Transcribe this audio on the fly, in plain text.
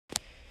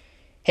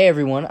Hey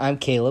everyone, I'm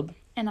Caleb.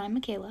 And I'm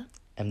Michaela.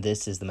 And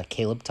this is the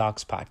McCaleb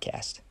Talks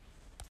podcast.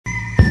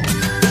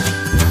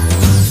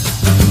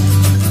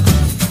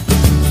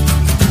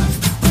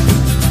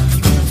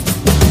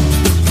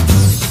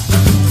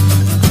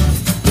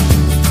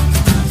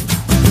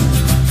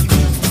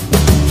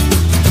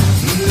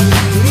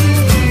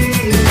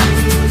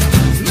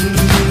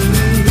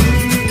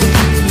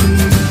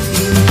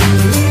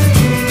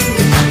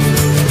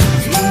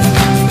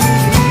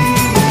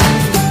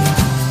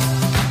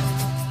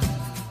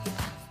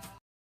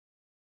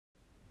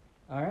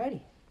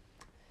 Alrighty.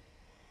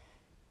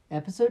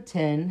 Episode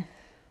 10.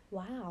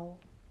 Wow.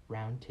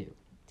 Round 2.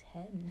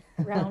 10.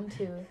 Round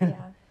 2, yeah.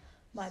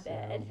 My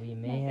bad. We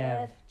may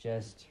have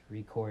just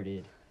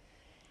recorded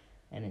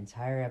an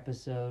entire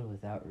episode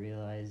without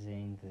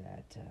realizing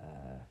that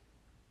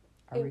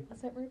it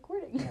wasn't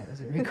recording. Yeah, it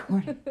wasn't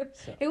recording.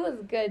 So it was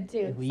good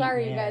too.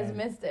 Sorry you guys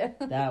missed it.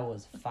 That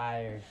was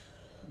fire.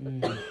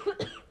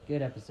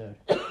 Good episode.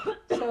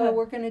 So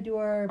we're going to do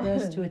our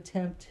best to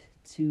attempt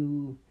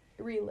to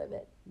relive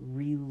it.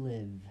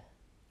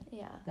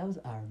 Yeah. That was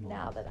our moment.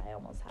 Now that I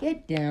almost have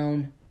Get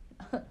down.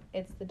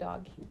 It's the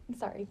dog.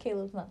 Sorry,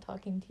 Caleb's not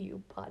talking to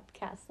you,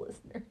 podcast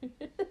listeners.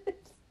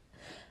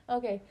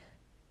 Okay.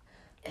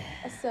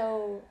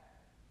 So.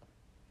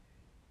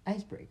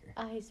 Icebreaker.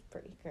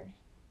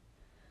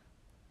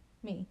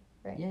 Me,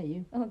 right? Yeah,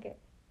 you. Okay.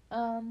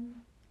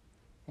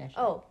 Hashtag.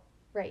 Oh,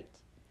 right.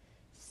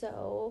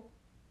 So,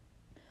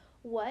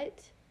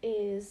 what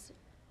is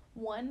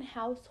one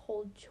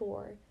household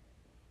chore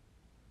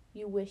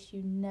you wish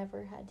you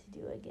never had to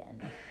do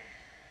again?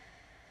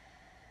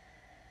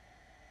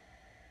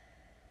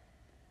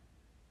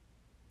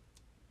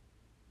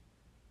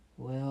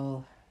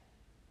 Well,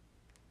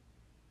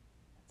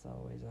 it's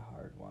always a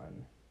hard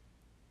one.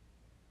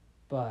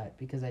 But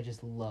because I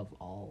just love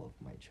all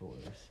of my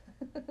chores,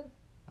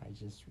 I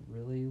just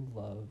really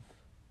love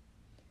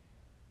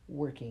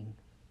working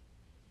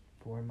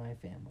for my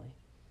family.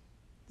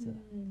 It's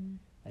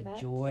a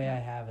joy I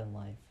have in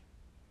life.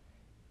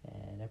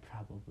 And I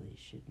probably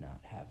should not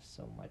have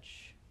so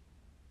much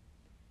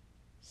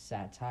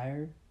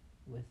satire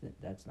with it.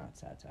 That's not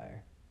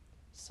satire.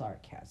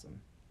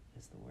 Sarcasm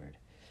is the word.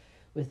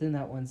 Within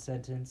that one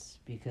sentence,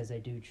 because I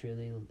do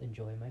truly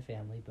enjoy my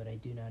family, but I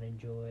do not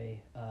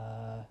enjoy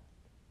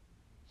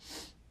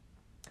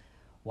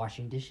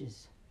washing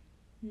dishes.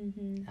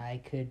 Mm-hmm.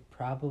 I could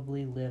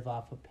probably live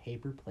off of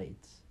paper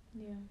plates.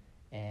 Yeah.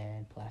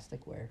 And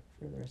plasticware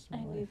for the rest of my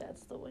life. I knew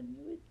that's the one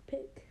you would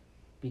pick.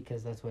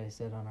 Because that's what I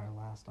said on our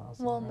last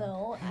awesome Well, round.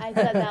 no, I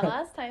said that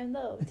last time,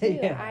 though, too.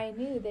 Yeah. I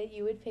knew that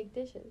you would pick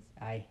dishes.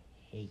 I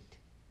hate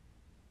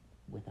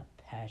with a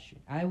passion.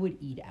 I would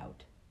eat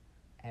out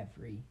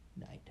every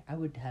night. I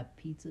would have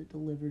pizza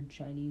delivered,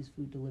 Chinese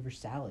food delivered,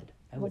 salad.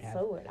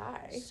 So would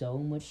I. So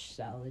much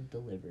salad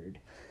delivered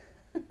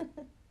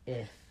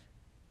if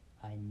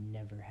I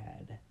never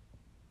had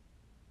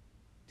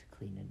to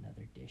clean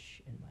another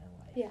dish in my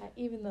life. Yeah,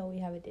 even though we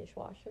have a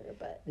dishwasher,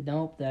 but...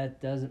 Nope,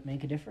 that doesn't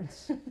make a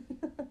difference.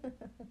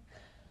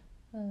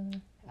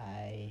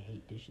 I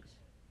hate dishes.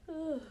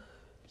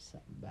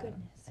 Something about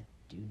them I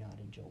do not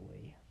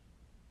enjoy.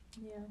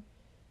 Yeah.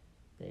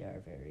 They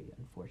are very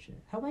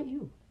unfortunate. How about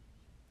you?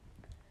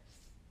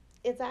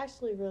 It's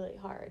actually really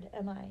hard,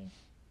 and I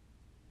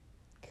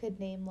could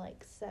name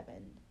like 7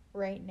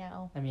 right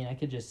now. I mean, I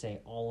could just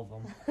say all of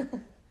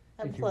them.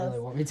 I'm if close. You really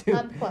want me to.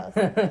 I'm close.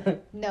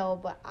 No,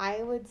 but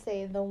I would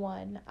say the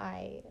one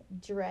I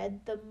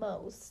dread the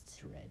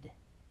most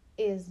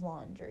is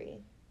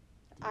laundry.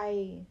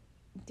 I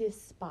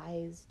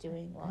despise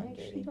doing laundry.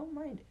 I actually don't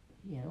mind it.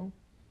 You know,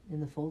 in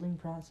the folding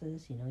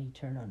process, you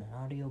turn on an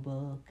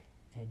audiobook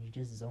and you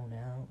just zone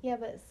out. Yeah,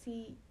 but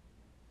see,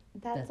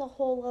 that's a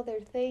whole other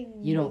thing.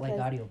 You don't like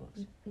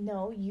audiobooks?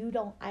 No, you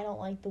don't. I don't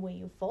like the way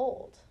you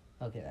fold.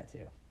 Okay, that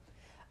too.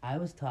 I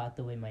was taught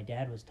the way my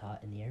dad was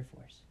taught in the Air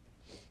Force.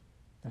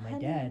 And my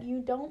Honey, dad...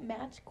 you don't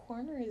match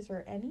corners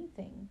or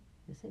anything.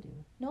 Yes, I do.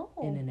 No.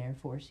 In an Air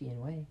Force-ian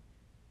way.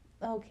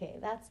 Okay,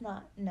 that's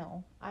not...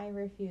 No, I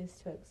refuse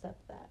to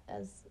accept that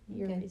as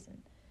your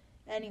reason.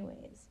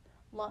 Anyways,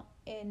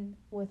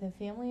 with a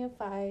family of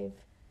 5,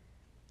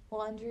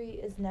 laundry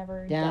is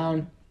never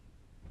done.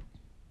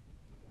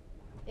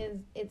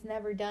 It's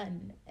never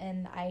done,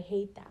 and I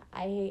hate that.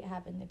 I hate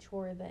having a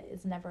chore that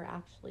is never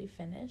actually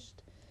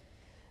finished.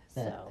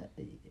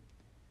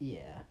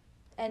 Yeah.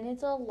 And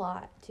it's a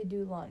lot to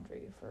do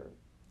laundry for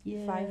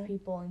 5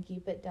 people and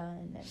keep it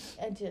done,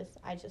 and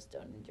I just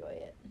don't enjoy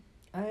it.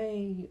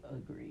 I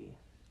agree.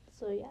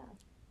 So yeah.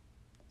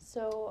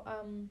 So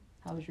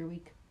how was your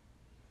week?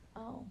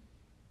 Oh.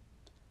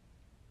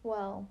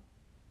 Well,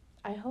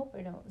 I hope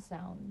I don't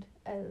sound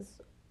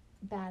as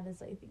bad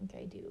as I think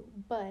I do,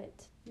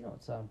 but you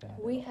don't sound bad.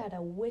 We had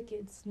a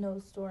wicked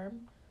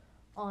snowstorm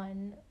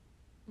on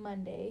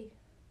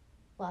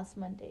last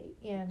Monday,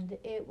 and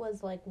it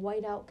was like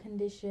whiteout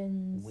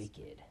conditions.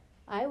 Wicked.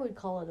 I would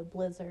call it a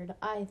blizzard.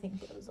 I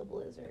think it was a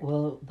blizzard.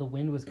 Well, the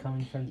wind was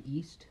coming from the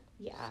east.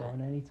 Yeah. So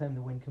anytime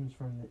the wind comes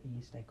from the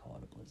east, I call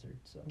it a blizzard.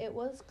 So it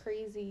was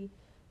crazy.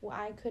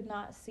 I could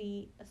not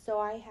see. So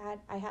I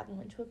had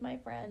lunch with my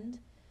friend,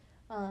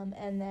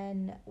 and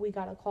then we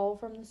got a call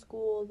from the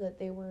school that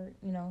they were,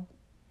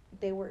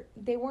 they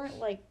weren't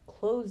like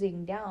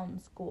closing down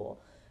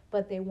school,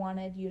 but they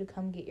wanted you to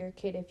come get your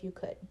kid if you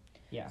could.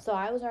 Yeah. So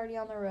I was already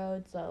on the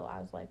road, so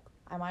I was like,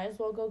 I might as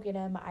well go get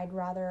him. I'd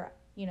rather,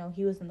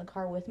 he was in the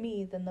car with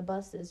me than the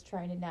buses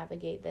trying to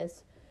navigate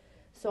this.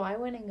 So I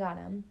went and got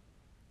him.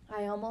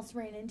 I almost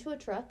ran into a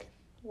truck,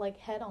 like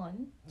head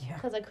on,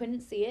 because I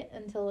couldn't see it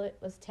until it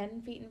was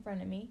 10 feet in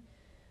front of me.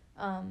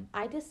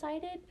 I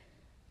decided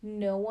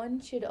no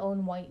one should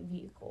own white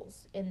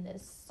vehicles in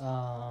this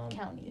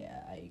county.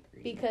 Yeah, I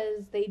agree.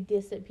 Because they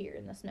disappear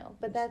in the snow.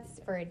 But that's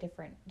for a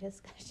different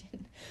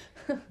discussion.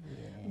 Yeah.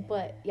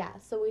 But yeah,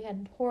 so we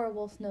had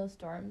horrible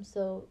snowstorms.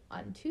 So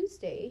on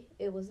Tuesday,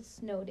 it was a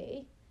snow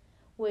day,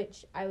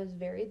 which I was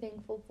very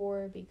thankful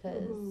for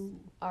because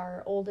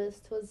our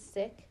oldest was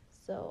sick.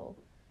 So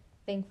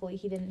thankfully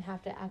he didn't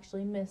have to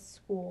actually miss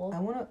school.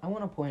 I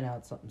wanna point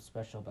out something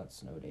special about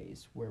snow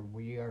days where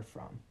we are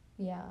from.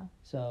 Yeah.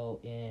 So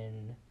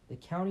in the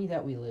county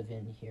that we live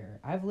in here,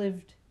 I've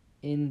lived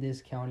in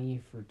this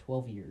county for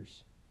 12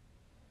 years.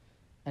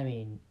 I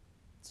mean,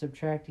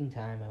 subtracting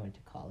time, I went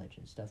to college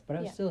and stuff, but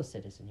I was still a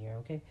citizen here,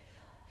 okay?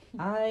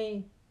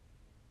 I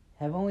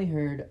have only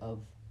heard of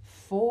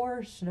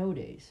 4 snow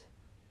days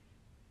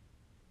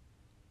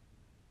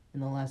in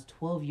the last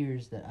 12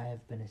 years that I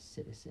have been a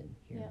citizen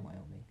here in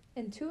Wyoming.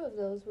 And 2 of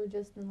those were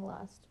just in the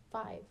last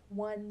 5.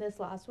 One this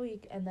last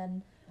week, and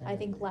then I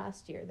think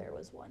last year there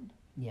was one.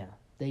 Yeah,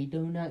 they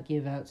do not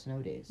give out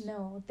snow days.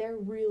 No, they're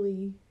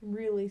really,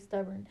 really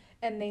stubborn.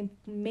 And they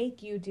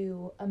make you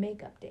do a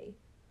makeup day.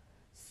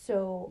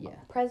 So,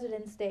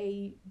 President's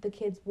Day, the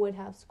kids would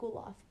have school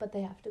off, but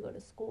they have to go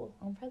to school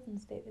on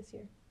President's Day this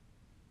year.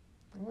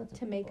 Well,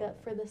 to make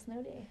up for the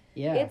snow day.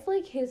 Yeah. It's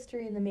like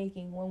history in the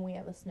making when we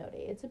have a snow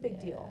day. It's a big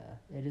deal.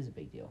 Yeah, it is a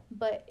big deal.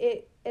 But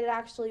it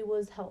actually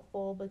was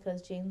helpful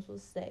because James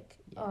was sick.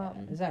 Yeah,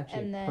 it was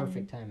actually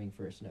perfect timing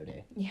for a snow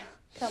day. Yeah,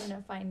 come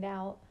to find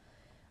out.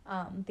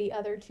 The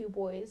other 2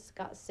 boys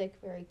got sick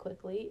very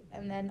quickly,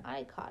 and then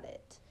I caught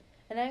it.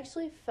 And I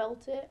actually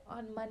felt it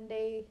on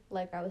Monday.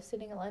 Like, I was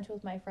sitting at lunch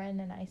with my friend,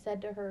 and I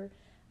said to her,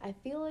 I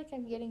feel like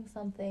I'm getting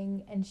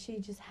something, and she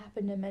just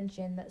happened to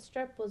mention that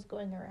strep was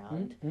going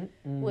around,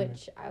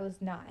 which I was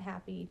not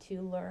happy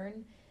to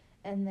learn.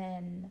 And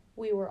then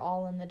we were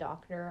all in the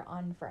doctor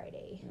on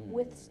Friday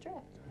with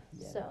strep.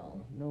 Yeah,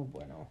 so, no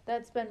bueno.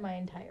 That's been my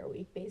entire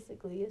week,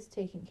 basically, is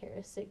taking care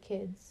of sick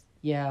kids.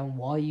 Yeah,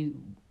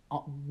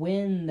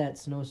 when that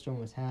snowstorm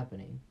was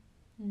happening,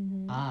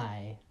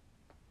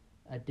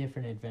 a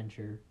different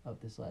adventure of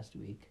this last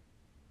week,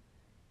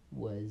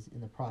 was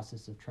in the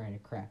process of trying to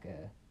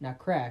not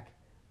crack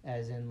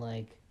as in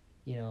like,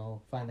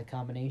 find the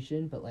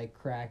combination, but like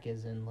crack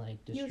as in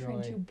like destroy. You're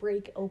trying to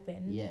break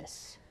open.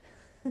 Yes.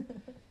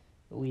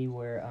 We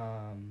were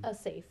a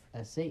safe.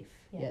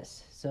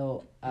 Yes.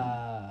 So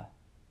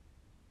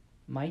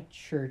my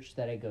church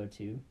that I go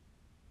to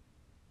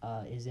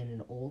is in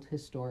an old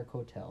historic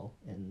hotel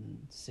in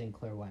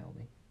Sinclair,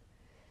 Wyoming.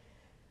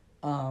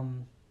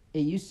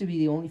 It used to be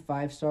the only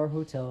 5-star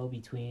hotel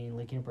between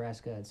Lincoln,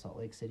 Nebraska and Salt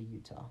Lake City,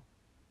 Utah.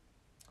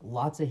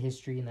 Lots of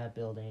history in that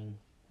building.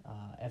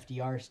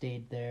 FDR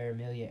stayed there.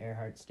 Amelia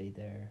Earhart stayed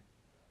there.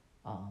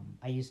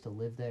 I used to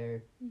live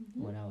there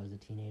when I was a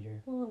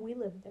teenager. Well, we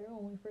lived there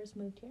when we first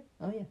moved here.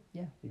 Oh,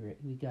 yeah.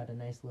 We got a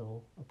nice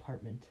little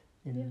apartment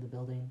in the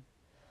building.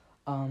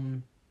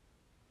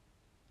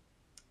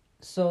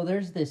 So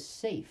there's this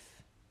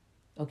safe.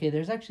 Okay,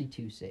 there's actually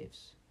 2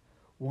 safes.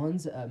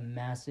 One's a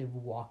massive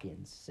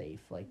walk-in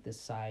safe, like the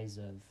size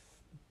of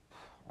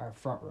our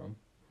front room.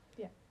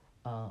 Yeah.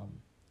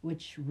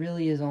 Which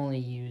really is only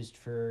used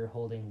for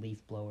holding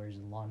leaf blowers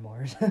and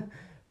lawnmowers.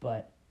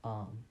 But,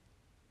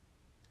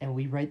 and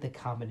we write the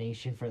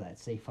combination for that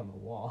safe on the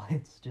wall.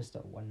 It's just a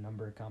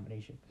 1-number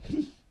combination.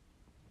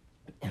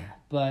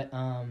 But,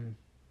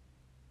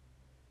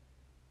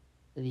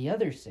 the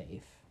other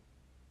safe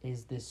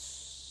is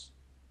this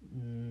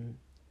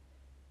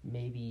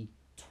maybe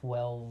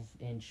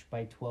 12-inch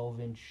by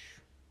 12-inch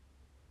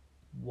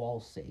wall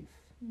safe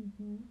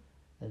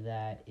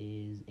that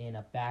is in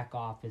a back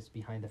office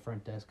behind the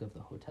front desk of the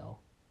hotel,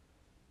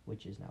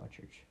 which is now a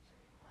church.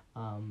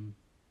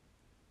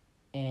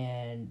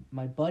 And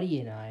my buddy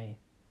and I,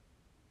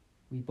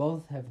 we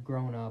both have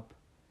grown up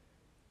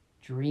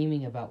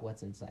dreaming about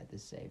what's inside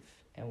this safe.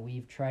 And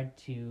we've tried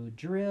to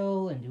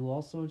drill and do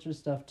all sorts of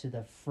stuff to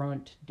the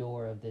front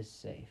door of this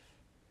safe,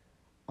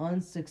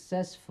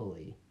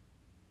 unsuccessfully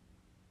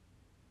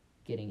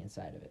getting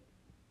inside of it.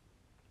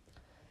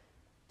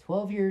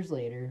 12 years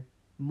later,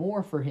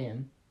 more for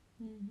him,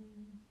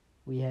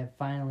 we have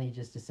finally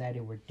just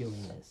decided we're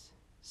doing this.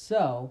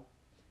 So,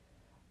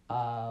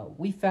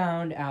 we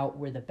found out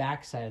where the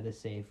back side of the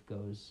safe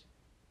goes.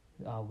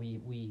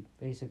 We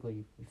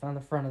found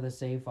the front of the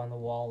safe on the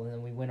wall, and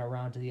then we went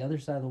around to the other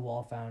side of the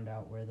wall, found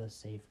out where the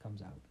safe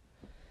comes out.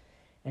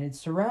 And it's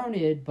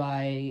surrounded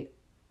by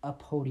a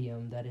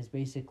podium that is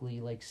basically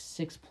like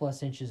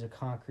 6+ inches of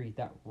concrete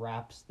that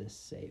wraps this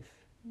safe.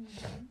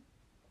 Mm-hmm.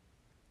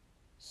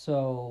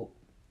 So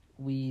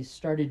we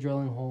started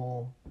drilling a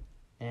hole,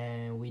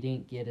 and we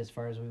didn't get as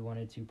far as we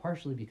wanted to,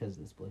 partially because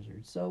of this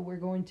blizzard. So we're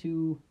going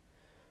to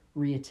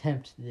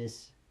reattempt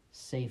this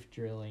safe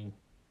drilling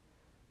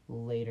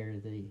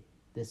later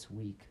this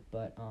week.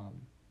 But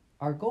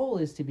our goal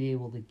is to be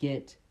able to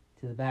get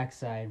to the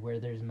backside where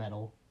there's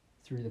metal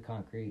through the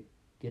concrete,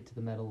 get to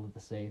the metal of the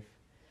safe,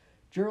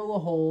 drill a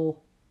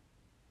hole,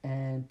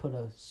 and put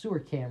a sewer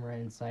camera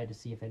inside to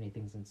see if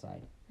anything's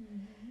inside.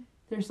 Mm-hmm.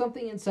 If there's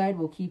something inside,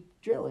 we'll keep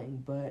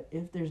drilling, but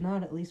if there's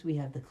not, at least we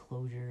have the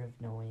closure of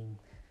knowing.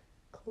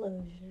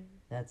 Closure.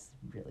 That's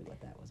really what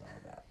that was all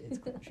about. It's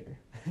closure.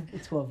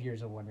 12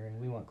 years of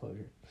wondering. We want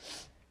closure.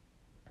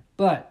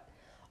 But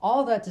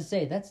all that to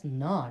say, that's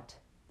not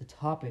the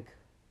topic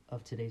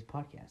of today's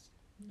podcast.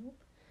 Nope.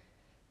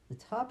 The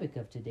topic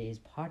of today's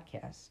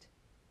podcast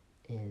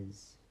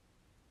is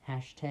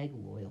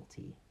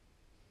 #loyalty.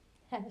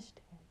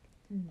 Hashtag.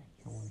 Nice.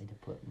 I wanted to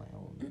put my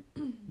own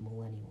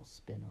millennial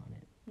spin on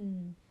it.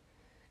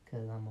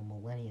 Because I'm a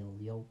millennial,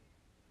 yo.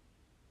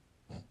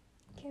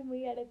 Can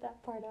we edit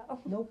that part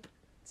out? Nope.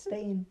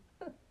 Staying.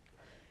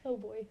 Oh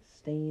boy.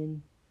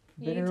 Staying.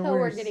 You can tell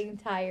we're getting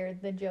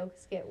tired. The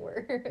jokes get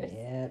worse.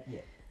 Yeah.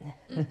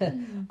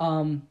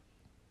 I'm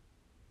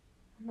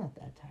not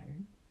that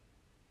tired.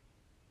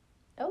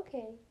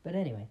 Okay. But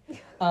anyway,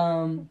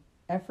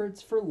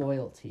 efforts for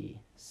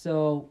loyalty.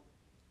 So,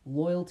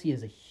 loyalty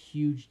is a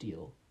huge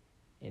deal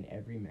in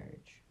every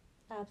marriage.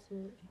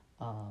 Absolutely.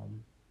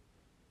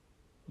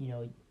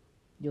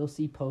 You'll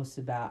see posts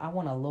about, I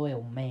want a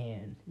loyal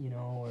man,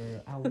 or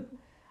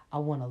I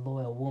want a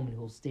loyal woman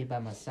who'll stay by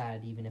my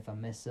side even if I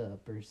mess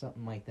up, or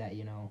something like that,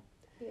 Yeah.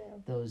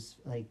 Those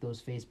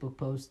Facebook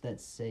posts that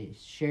say,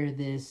 share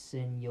this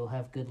and you'll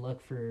have good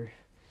luck for,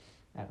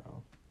 I don't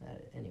know,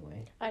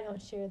 anyway. I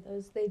don't share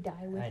those. They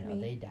die with me. I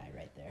know, they die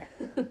right there.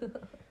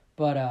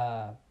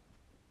 But,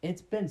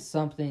 it's been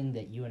something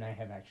that you and I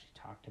have actually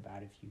talked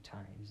about a few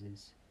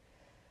times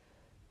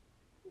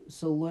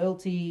so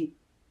loyalty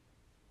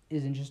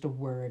isn't just a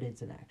word,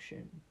 it's an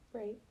action.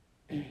 Right.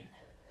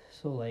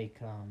 So, I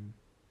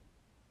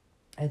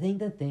think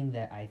the thing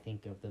that I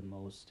think of the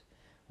most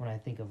when I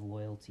think of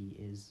loyalty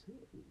is,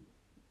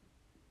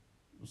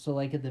 so,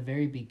 at the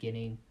very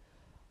beginning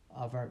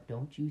of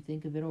don't you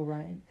think of it,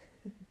 Orion?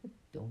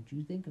 Don't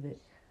you think of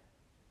it?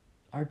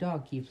 Our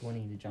dog keeps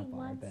wanting to jump on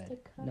our bed. He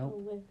wants to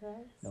cuddle with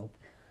us. Nope.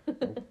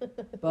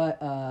 But,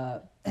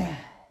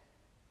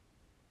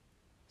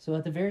 so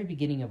at the very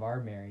beginning of our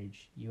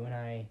marriage, you and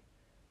I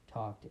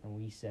talked and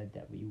we said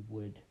that we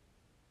would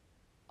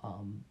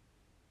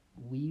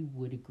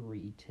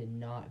agree to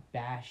not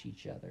bash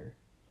each other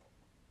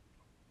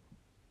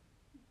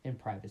in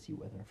privacy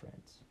with our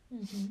friends.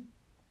 Mm-hmm.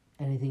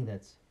 And I think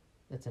that's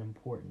an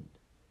important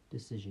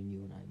decision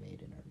you and I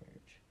made in our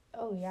marriage.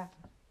 Oh, yeah.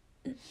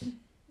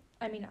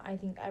 I mean, I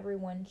think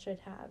everyone should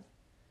have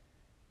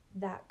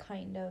that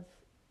kind of,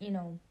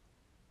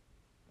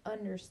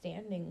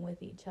 understanding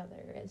with each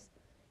other is,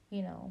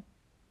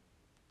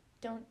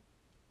 don't,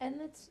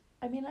 and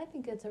I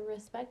think it's a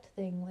respect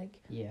thing.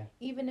 Yeah.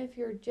 Even if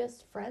you're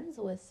just friends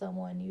with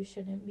someone, you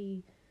shouldn't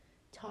be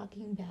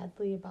talking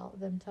badly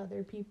about them to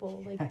other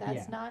people.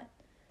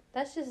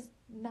 That's just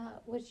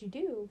not what you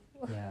do.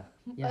 Yeah.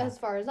 As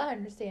far as I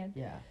understand.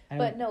 Yeah.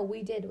 But no, we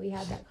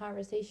had that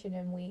conversation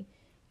and we,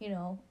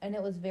 and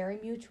it was very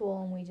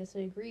mutual and we just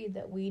agreed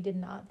that we did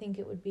not think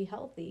it would be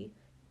healthy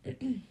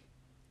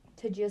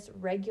to just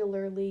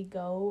regularly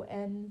go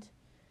and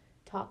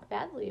talk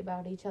badly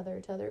about each other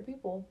to other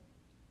people.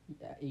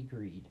 Yeah,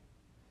 agreed.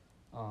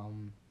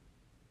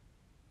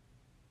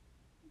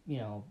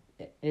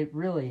 It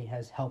really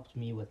has helped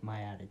me with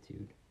my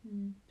attitude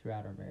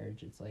throughout our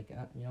marriage. It's like,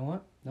 you know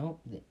what? No,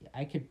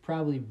 I could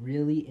probably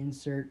really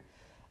insert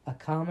a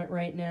comment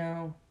right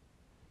now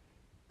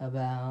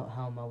about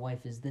how my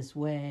wife is this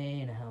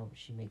way and how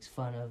she makes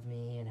fun of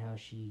me and how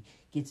she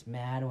gets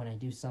mad when I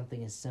do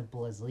something as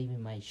simple as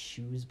leaving my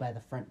shoes by the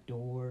front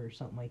door or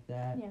something like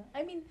that. Yeah,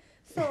 I mean,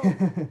 so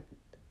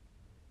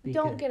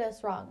don't get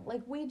us wrong.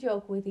 We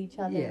joke with each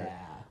other. Yeah.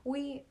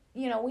 We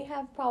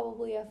have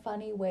probably a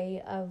funny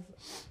way of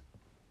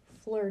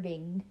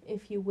flirting,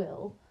 if you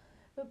will,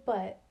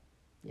 but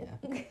yeah.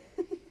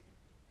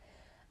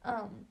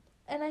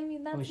 And I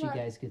mean, that's I wish you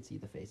guys could see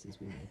the faces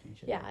we make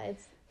each other. Yeah,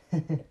 it's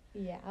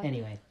yeah.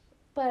 Anyway.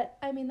 But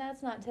I mean,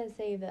 that's not to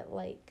say that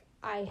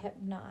I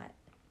have not,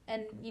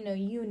 and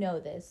you know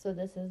this, so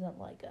this isn't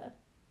a,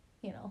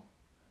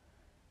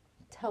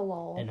 tell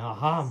all. An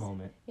aha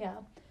moment. Yeah,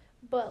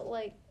 but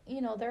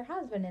there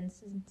has been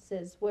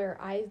instances where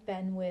I've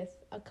been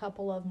with a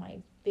couple of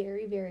my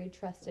very, very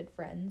trusted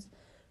friends,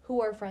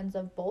 who are friends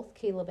of both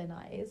Caleb and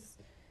I's.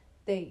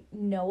 They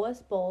know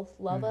us both,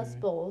 love us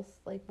both.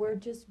 We're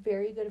just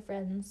very good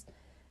friends.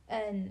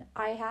 And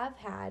I have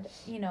had,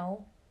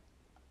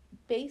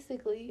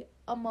 basically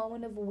a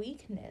moment of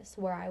weakness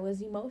where I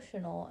was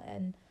emotional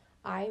and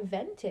I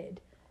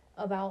vented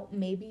about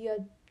maybe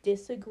a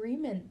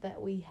disagreement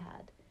that we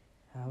had.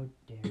 How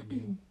dare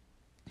you?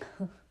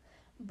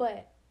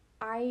 But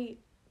I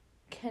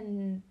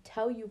can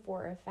tell you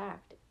for a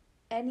fact,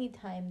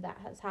 anytime that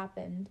has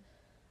happened,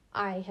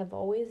 I have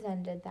always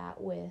ended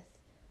that with,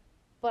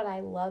 but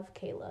I love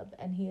Caleb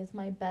and he is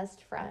my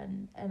best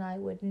friend and I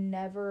would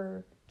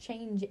never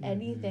change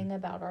anything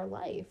about our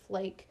life.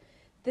 Like,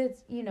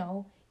 this, you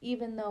know,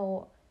 even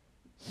though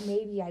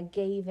maybe I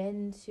gave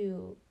in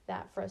to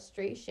that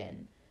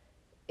frustration,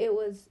 it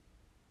was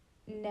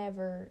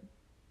never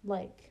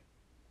like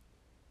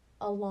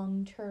a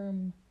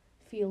long-term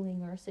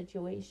feeling or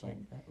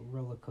situation. Like a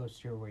roller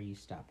coaster where you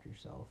stopped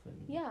yourself and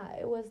Yeah,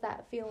 it was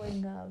that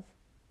feeling of,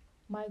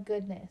 my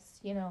goodness,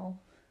 you know,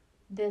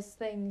 this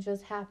thing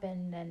just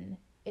happened and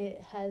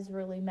it has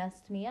really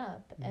messed me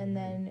up. And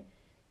then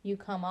you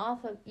come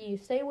off of, you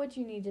say what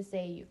you need to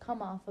say, you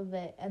come off of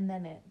it, and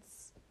then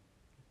it's,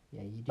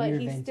 yeah, you do but your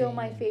he's venting still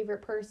my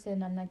favorite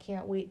person and I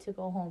can't wait to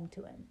go home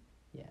to him.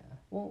 Yeah.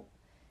 Well,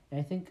 and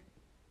I think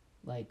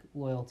like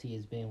loyalty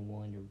is being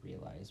willing to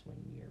realize when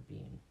you're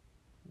being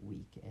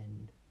weak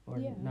and or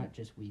not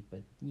just weak,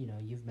 but you know,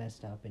 you've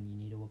messed up and you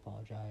need to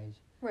apologize.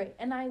 Right.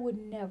 And I would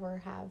never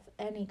have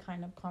any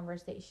kind of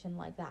conversation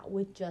like that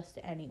with just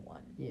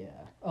anyone. Yeah.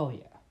 Oh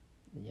yeah.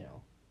 You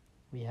know,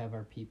 we have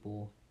our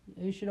people.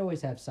 You should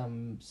always have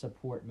some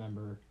support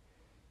member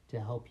to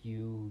help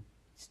you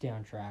stay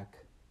on track.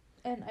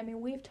 And I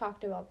mean, we've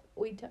talked about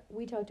we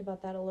talked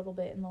about that a little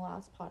bit in the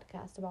last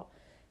podcast about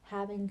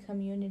having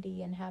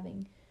community and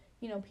having,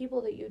 you know,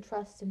 people that you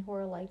trust and who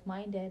are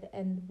like-minded.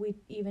 And we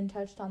even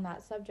touched on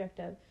that subject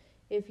of,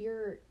 if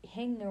you're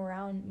hanging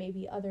around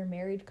maybe other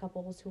married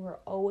couples who are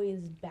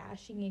always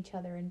bashing each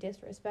other and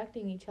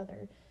disrespecting each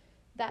other,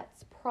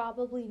 that's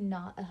probably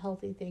not a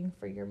healthy thing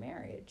for your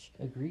marriage.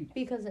 Agreed.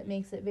 Because it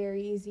makes it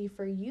very easy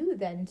for you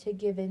then to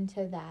give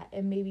into that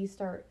and maybe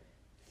start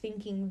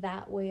thinking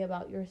that way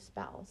about your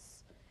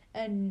spouse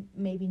and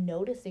maybe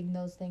noticing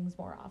those things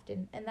more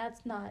often. And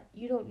that's not,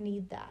 you don't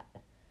need that.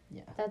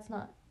 Yeah. That's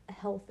not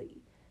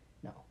healthy.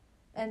 No.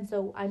 And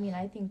so, I mean,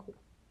 I think,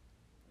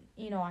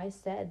 you know, I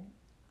said,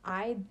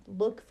 I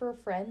look for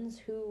friends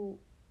who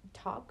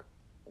talk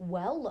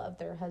well of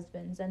their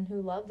husbands and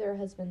who love their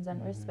husbands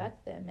and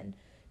respect them, and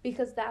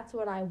because that's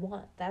what I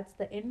want. That's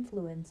the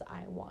influence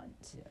I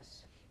want.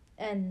 Yes.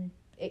 And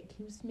it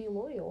keeps me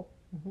loyal.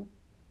 Mm-hmm.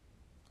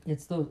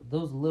 It's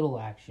those little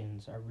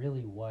actions are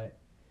really what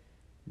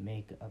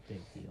make a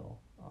big deal.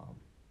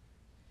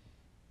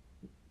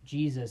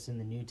 Jesus in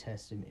the New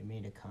Testament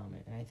made a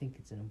comment, and I think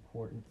it's an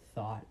important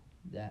thought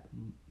that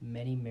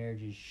many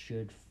marriages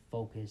should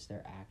focus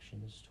their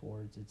actions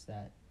towards. It's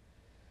that,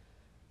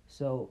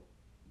 so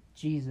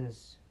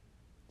Jesus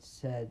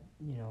said,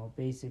 you know,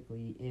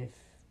 basically,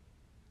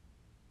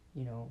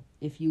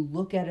 if you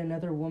look at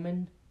another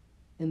woman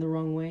in the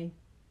wrong way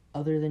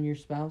other than your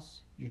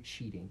spouse, you're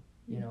cheating,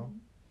 you know.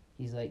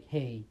 He's like,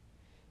 hey,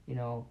 you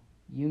know,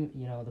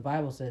 the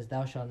Bible says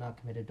thou shalt not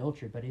commit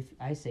adultery, but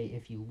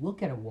if you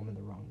look at a woman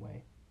the wrong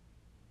way,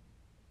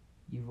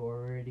 you've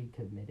already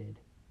committed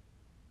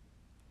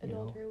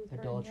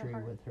adultery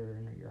with her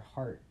in your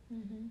heart.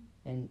 Mm-hmm.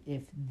 And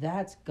if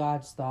that's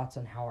God's thoughts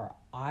on how our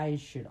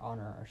eyes should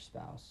honor our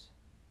spouse,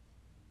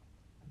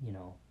 you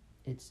know,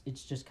 it's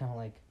just kind of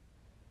like,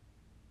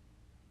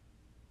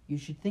 you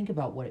should think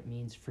about what it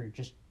means for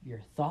just your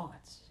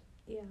thoughts.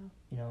 Yeah.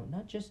 You know,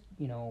 not just,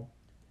 you know,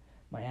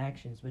 my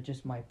actions, but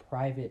just my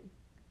private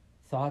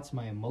thoughts,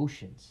 my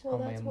emotions, how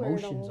my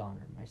emotions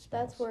honor my spouse.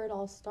 That's where it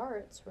all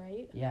starts,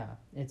 right? Yeah.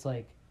 It's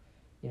like,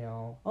 you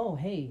know, oh,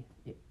 hey,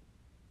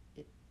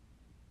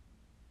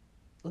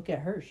 look at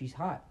her, she's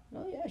hot.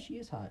 Oh, yeah, she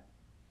is hot.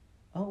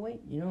 Oh,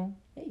 wait, you know,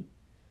 hey,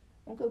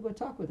 I'm going to go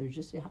talk with her,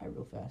 just say hi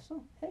real fast.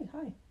 Oh, hey,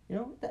 hi. You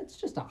know, that's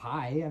just a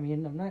hi. I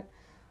mean, I'm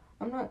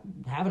not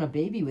having a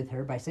baby with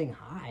her by saying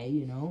hi,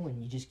 you know,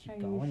 and you just keep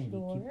going and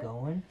you keep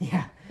going.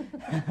 Yeah.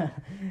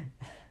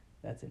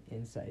 That's an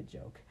inside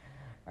joke.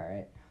 All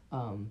right.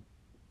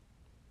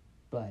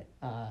 But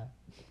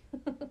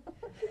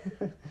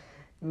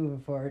moving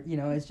forward, you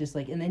know, it's just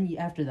like, and then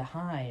after the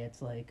hi,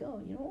 it's like,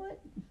 oh, you know what?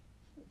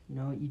 You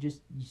know, you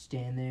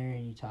stand there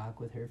and you talk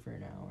with her for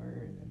an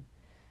hour, and then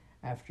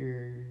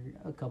after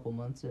a couple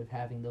months of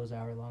having those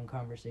hour-long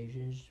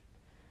conversations,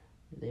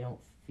 they don't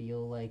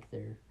feel like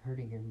they're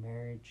hurting your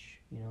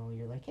marriage. You know,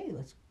 you're like, hey,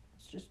 let's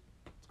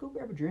go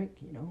grab a drink.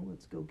 You know,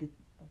 let's go get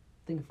a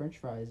thing of French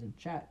fries and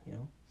chat. You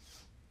know,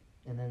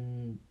 and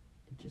then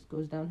it just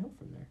goes downhill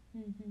from there.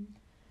 Mm-hmm.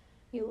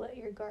 You let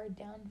your guard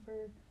down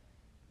for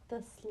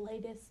the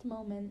slightest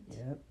moment.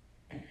 Yep.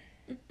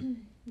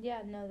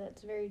 Yeah, no,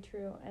 that's very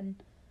true. And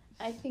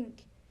I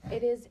think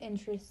it is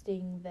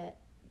interesting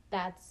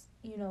that's,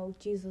 you know,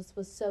 Jesus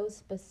was so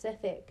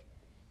specific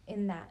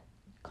in that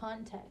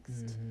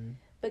context. Mm-hmm.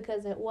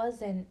 Because it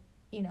wasn't,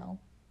 you know,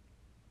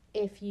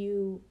 if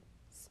you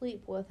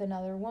sleep with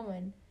another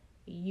woman,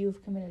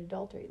 you've committed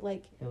adultery.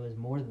 Like, it was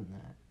more than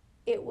that.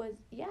 It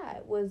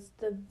was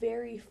the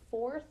very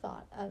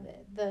forethought of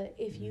it.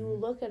 If you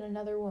look at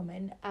another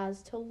woman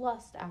as to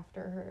lust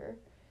after her,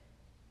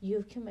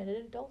 you've committed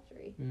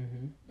adultery.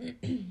 Mm-hmm.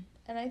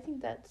 And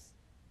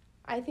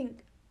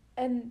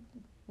and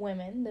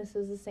women, this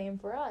is the same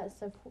for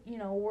us. If, you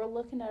know, we're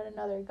looking at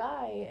another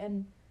guy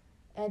and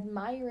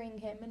admiring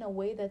him in a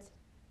way that's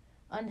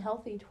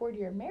unhealthy toward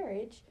your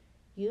marriage,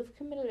 you've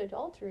committed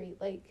adultery.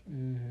 Like,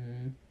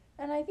 Mm-hmm.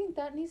 and I think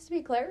that needs to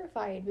be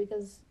clarified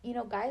because, you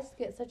know, guys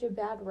get such a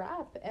bad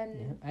rap. And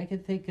Yeah, I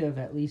could think of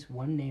at least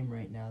one name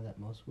right now that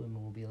most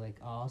women will be like,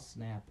 oh,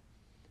 snap.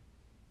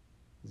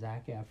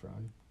 Zac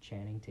Efron,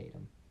 Channing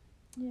Tatum.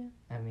 yeah.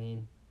 I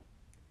mean,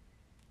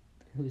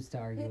 who's to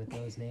argue with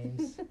those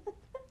names?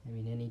 I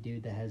mean, any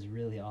dude that has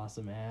really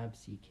awesome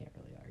abs, you can't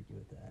really argue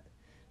with that.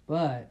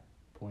 But,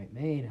 point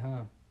made,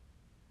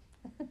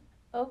 huh?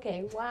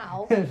 Okay,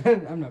 wow.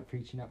 I'm not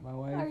preaching up my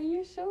wife. Are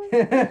you sure?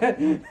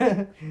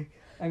 I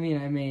mean,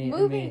 I may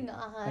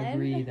on.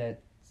 agree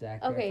that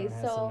Zac Okay, Efron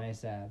has so- some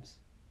nice abs.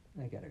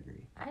 I gotta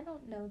agree. I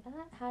don't know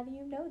that. How do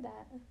you know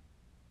that?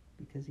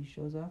 Because he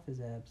shows off his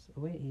abs.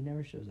 Oh, wait, he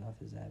never shows off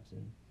his abs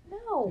in The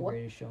No.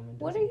 Greatest Showman,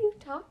 What does are he? you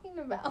talking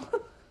about?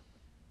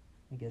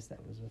 I guess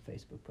that was a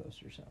Facebook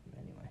post or something,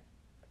 anyway.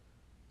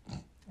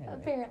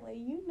 Apparently,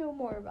 you know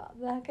more about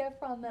Zac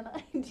Efron than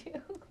I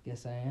do.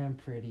 Guess I am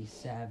pretty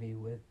savvy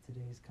with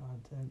today's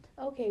content.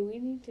 Okay, we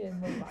need to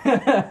move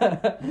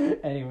on.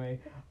 Anyway,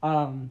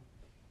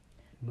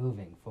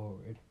 moving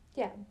forward.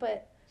 Yeah,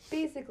 but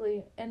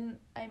basically, and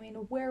I mean,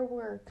 where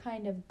we're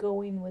kind of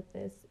going with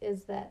this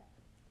is that,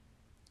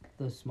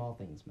 Those small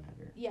things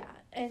matter. yeah,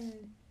 and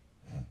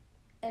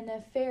an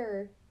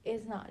affair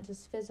is not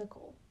just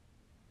physical,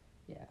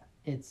 Yeah,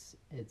 it's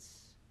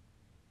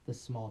the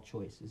small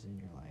choices in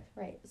your life.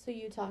 right? So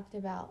you talked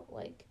about,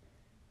 like,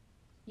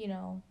 you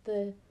know,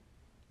 the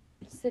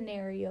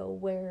scenario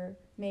where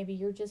maybe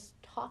you're just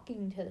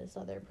talking to this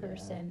other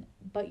person,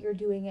 but you're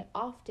doing it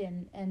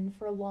often and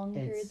for long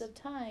periods of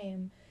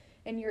time,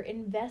 and you're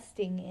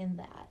investing in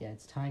that. Yeah,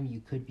 it's time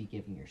you could be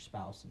giving your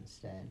spouse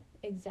instead.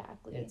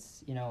 Exactly.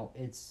 It's, you know,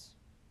 it's...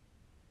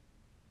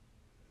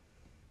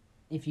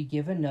 If you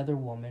give another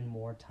woman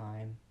more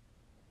time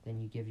than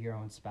you give your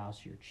own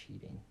spouse, you're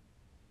cheating.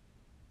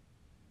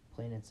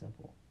 Plain and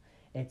simple.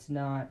 It's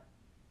not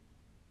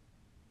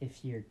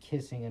if you're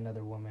kissing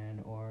another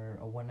woman or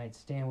a one-night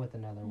stand with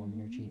another woman,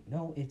 you're cheating.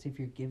 No, it's if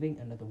you're giving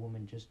another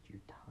woman just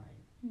your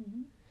time.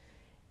 Mm-hmm.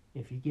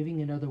 If you're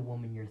giving another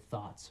woman your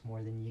thoughts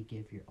more than you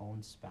give your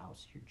own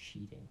spouse, you're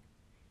cheating.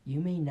 You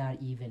may not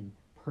even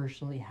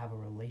personally have a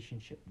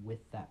relationship with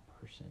that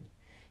person.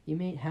 You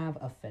may have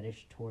a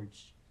fetish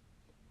towards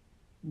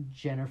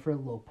Jennifer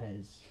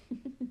Lopez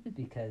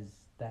because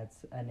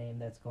that's a name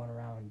that's going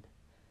around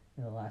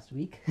in the last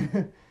week.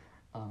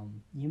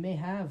 You may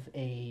have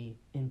a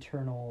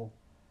internal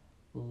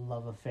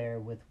love affair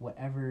with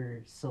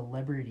whatever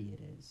celebrity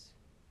it is.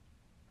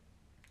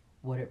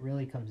 What it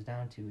really comes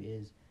down to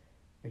is,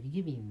 are you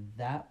giving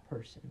that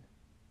person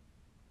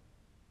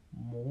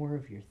more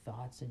of your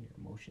thoughts and your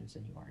emotions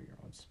than you are your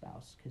own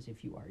spouse? Because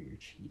if you are, you're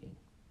cheating.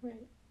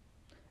 Right.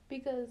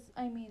 Because,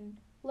 I mean,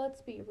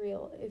 let's be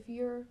real. If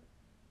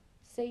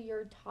say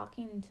you're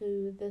talking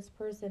to this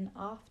person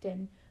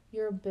often,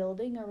 you're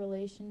building a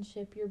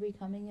relationship, you're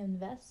becoming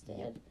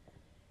invested.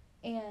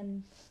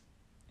 And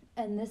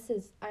this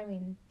is, I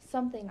mean,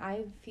 something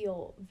I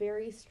feel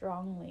very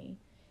strongly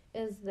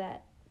is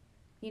that,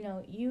 you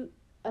know,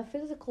 a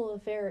physical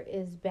affair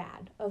is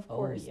bad, of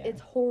course. Yeah.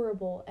 It's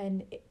horrible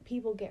and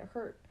people get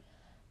hurt.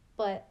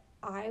 But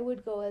I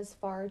would go as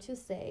far to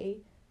say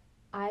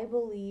I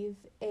believe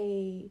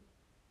a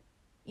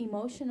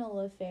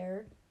emotional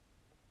affair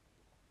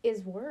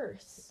is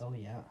worse. Oh,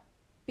 yeah.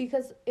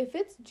 Because if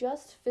it's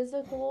just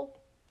physical,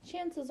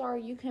 chances are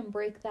you can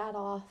break that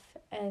off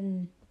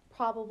and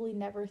probably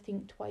never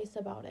think twice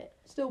about it.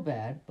 Still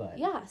bad, but...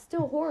 Yeah,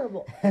 still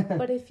horrible.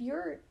 But if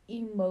you're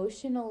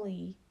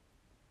emotionally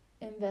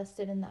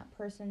invested in that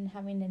person,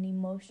 having an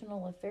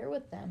emotional affair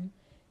with them,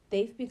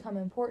 they've become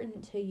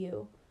important to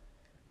you,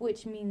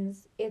 which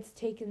means it's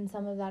taken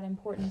some of that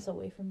importance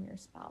away from your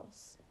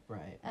spouse.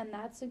 Right. And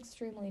that's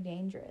extremely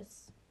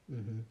dangerous.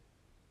 Mm-hmm.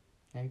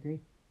 I agree.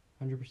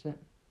 100%.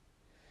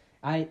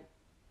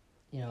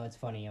 It's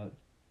funny,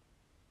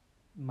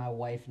 my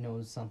wife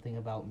knows something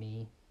about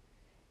me,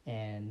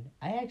 and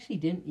I actually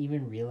didn't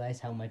even realize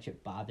how much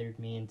it bothered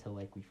me until,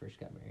 like, we first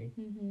got married.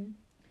 Mm-hmm.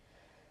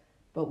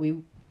 But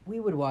we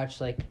would watch,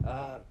 like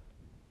a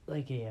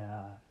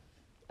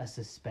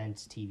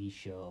suspense TV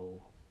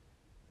show,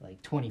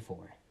 like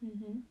 24.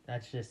 Mm-hmm.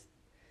 That's just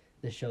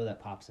the show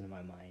that pops into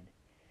my mind.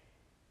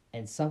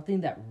 And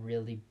something that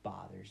really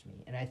bothers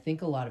me, and I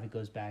think a lot of it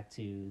goes back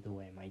to the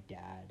way my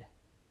dad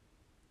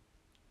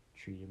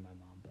treated my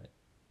mom, but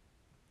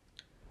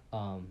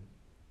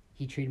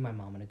he treated my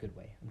mom in a good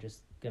way. I'm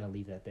just gonna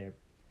leave that there.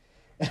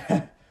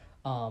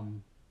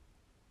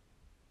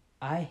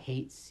 I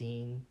hate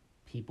seeing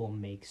people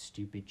make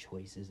stupid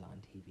choices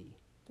on TV.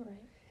 Right.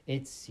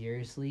 It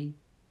seriously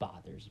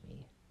bothers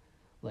me.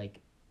 Like,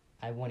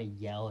 I want to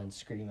yell and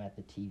scream at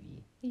the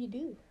TV. You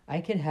do.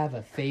 I could have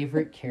a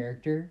favorite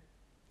character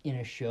in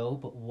a show,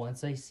 but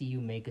once I see you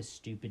make a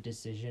stupid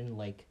decision,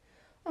 like,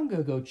 I'm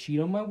gonna go cheat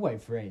on my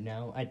wife right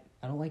now, I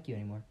don't like you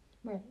anymore.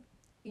 Right.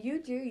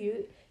 You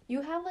do.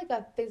 You have like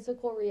a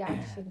physical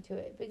reaction to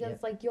it because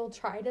Yep. like you'll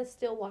try to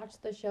still watch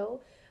the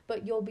show,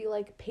 but you'll be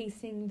like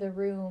pacing the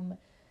room,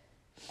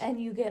 and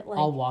you get like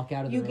I'll walk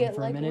out of the you room get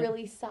for like a minute.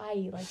 really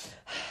sighy like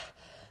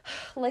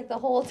like the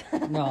whole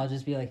time. No, I'll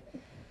just be like,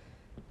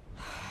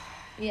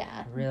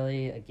 yeah.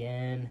 really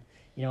again,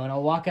 you know, and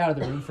I'll walk out of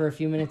the room for a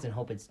few minutes and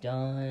hope it's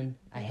done.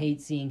 I hate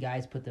seeing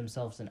guys put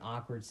themselves in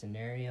awkward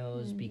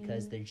scenarios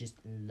because they're just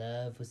in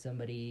love with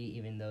somebody,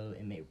 even though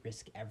it may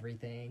risk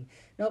everything.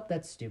 Nope,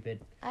 that's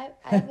stupid. I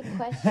have a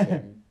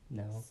question.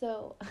 No,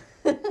 So,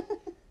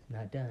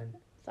 not done.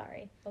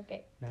 sorry.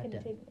 Okay, Not done.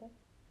 continue.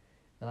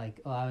 Like,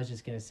 oh, I was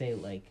just gonna say,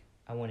 like,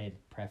 I wanted to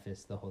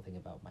preface the whole thing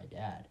about my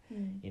dad.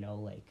 Mm. You know,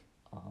 like,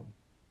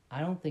 I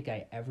don't think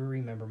I ever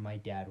remember my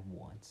dad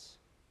once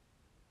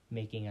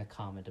making a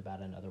comment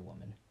about another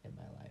woman in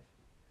my life.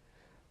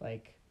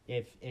 Like,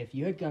 if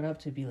you had gone up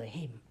to be like,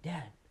 hey,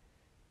 Dad,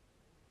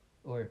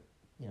 or,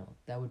 you know,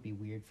 that would be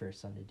weird for a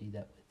son to do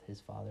that with his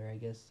father, I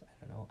guess.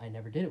 I don't know. I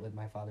never did it with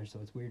my father, so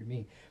it's weird to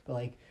me. But,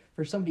 like,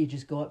 for somebody to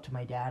just go up to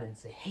my dad and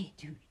say, hey,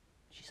 dude,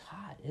 she's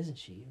hot, isn't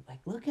she? Like,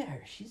 look at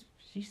her. She's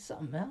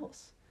something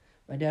else.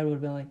 My dad would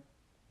have been like,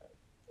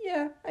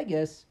 yeah, I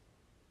guess.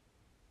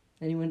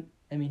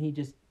 And he'd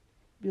just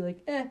be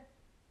like,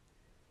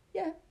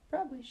 yeah,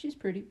 probably. She's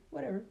pretty.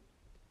 Whatever.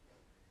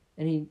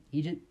 And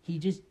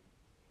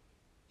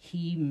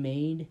he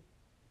made,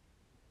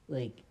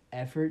 like,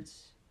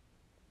 efforts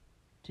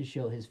to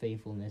show his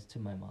faithfulness to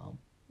my mom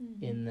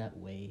in that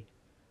way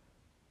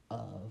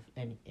of,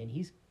 and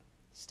he's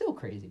still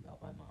crazy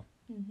about my mom.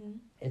 Mm-hmm.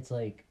 It's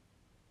like,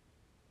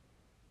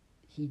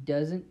 he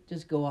doesn't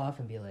just go off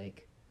and be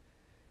like,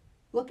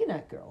 looking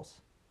at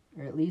girls.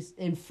 Or at least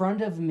in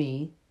front of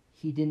me,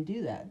 he didn't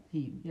do that.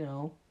 He, you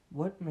know,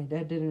 what my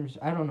dad didn't,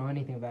 I don't know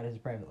anything about his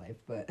private life,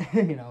 but,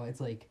 you know,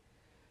 it's like,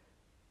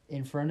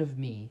 in front of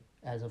me,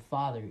 as a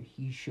father,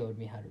 he showed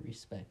me how to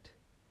respect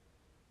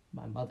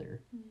my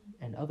mother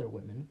and other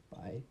women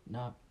by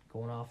not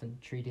going off and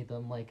treating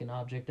them like an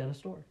object at a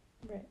store.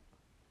 Right.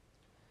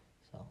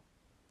 So,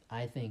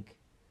 I think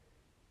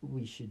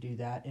we should do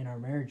that in our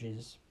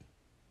marriages.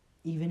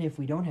 Even if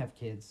we don't have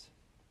kids,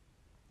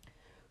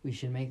 we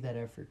should make that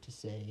effort to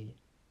say,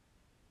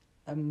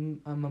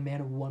 I'm a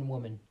man of one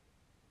woman.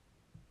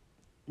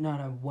 Not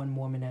a one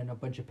woman and a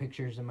bunch of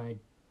pictures in my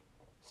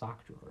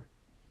sock drawer,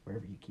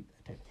 wherever you keep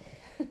that type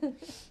of thing.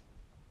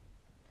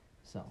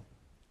 So,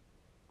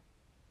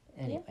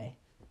 anyway.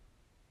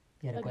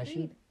 You had a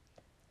question?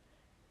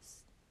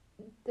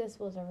 This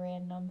was a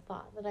random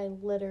thought that I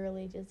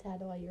literally just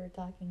had while you were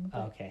talking.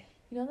 But Okay.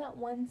 you know that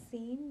one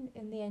scene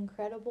in The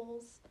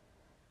Incredibles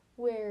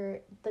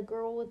where the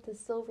girl with the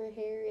silver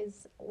hair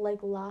is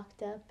like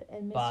locked up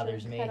and Mr.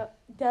 Bothers me.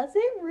 Does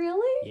it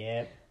really?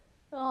 Yep.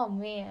 Oh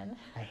man.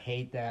 I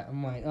hate that.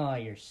 I'm like, oh,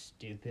 you're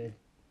stupid.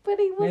 But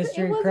he was Mr.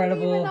 it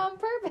Incredible, wasn't even on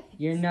purpose.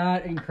 You're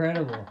not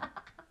incredible.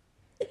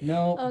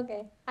 No.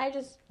 Okay. I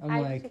just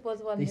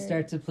was wondering. They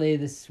start to play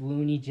the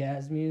swoony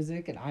jazz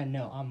music, and I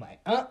know. I'm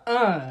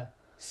like,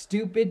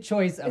 stupid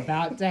choice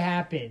about to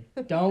happen.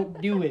 Don't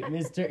do it,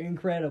 Mr.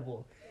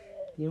 Incredible.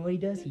 You know what he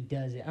does? He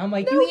does it. I'm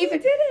like, No, he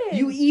didn't.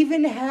 You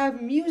even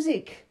have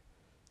music.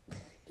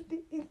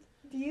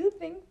 Do you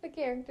think the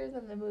characters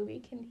in the movie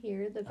can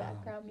hear the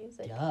background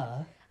music?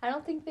 Duh. I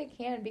don't think they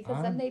can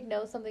because then they'd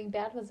know something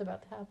bad was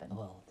about to happen.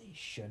 Well, they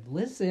should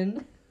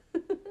listen.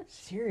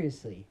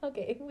 Seriously.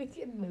 Okay, we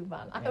can move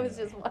on. I was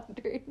just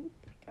wondering.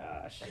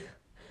 Gosh.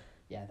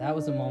 Yeah, that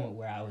was a moment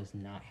where I was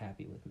not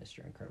happy with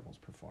Mr. Incredible's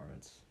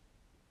performance.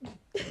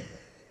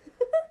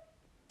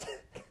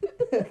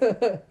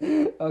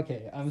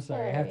 Okay, I'm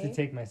sorry. I have to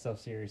take myself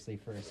seriously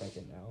for a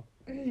second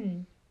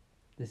now.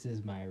 This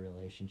is my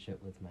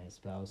relationship with my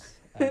spouse.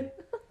 I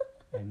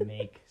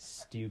make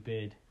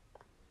stupid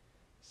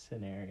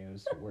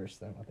scenarios worse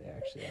than what they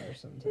actually are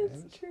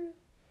sometimes. It's true.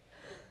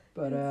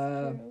 But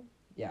It's true.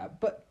 yeah,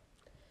 but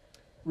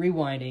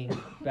rewinding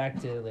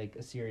back to like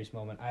a serious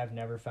moment, I have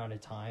never found a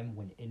time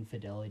when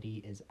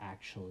infidelity is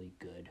actually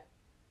good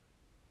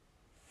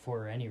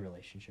for any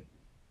relationship.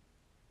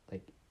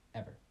 Like,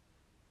 ever.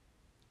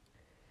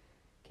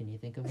 Can you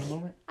think of a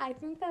moment? I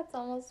think that's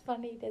almost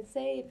funny to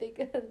say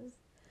because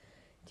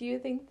do you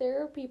think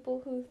there are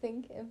people who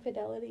think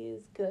infidelity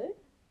is good?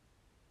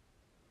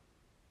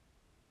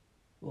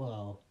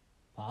 Well,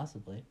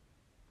 possibly.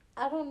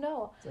 I don't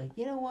know. It's like,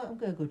 you know what? I'm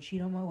going to go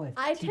cheat on my wife.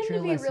 I Teach tend her to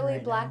a be lesson really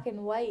right black now.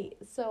 and white,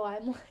 so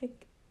I'm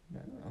like, I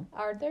don't know.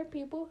 are there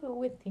people who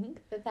would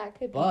think that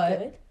could be But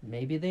good?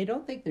 maybe they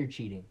don't think they're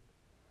cheating.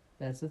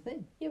 That's the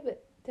thing. Yeah,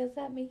 but does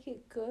that make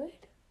it good?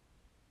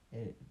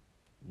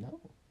 No.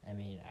 I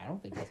mean, I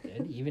don't think it's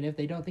good. Even if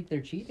they don't think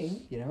they're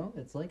cheating, you know?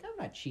 It's like, I'm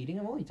not cheating.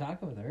 I'm only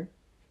talking with her.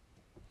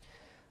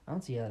 I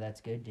don't see how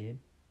that's good, dude.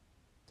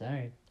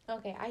 Sorry.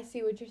 Okay, I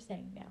see what you're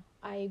saying now.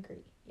 I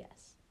agree.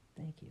 Yes.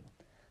 Thank you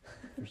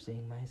for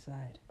seeing my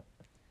side.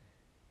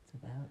 It's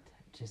about...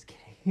 Just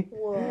kidding.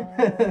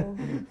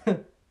 Whoa.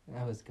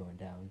 I was going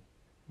down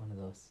one of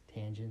those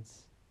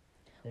tangents.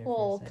 There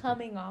Well, for a second.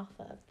 coming off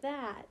of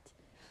that,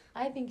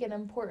 I think an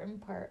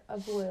important part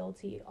of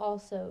loyalty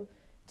also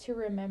to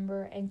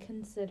remember and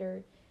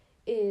consider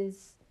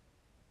is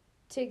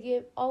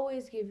to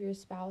always give your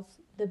spouse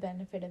the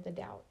benefit of the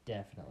doubt.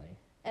 Definitely.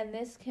 And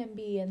this can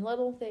be in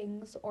little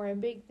things or in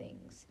big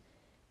things.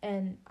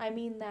 And I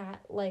mean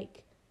that,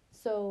 like,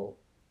 so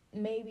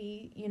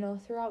maybe,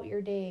 throughout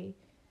your day,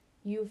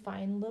 you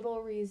find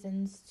little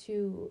reasons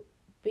to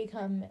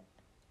become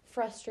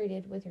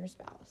frustrated with your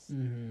spouse.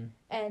 Mm-hmm.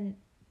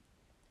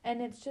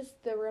 And it's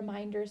just the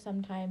reminder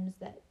sometimes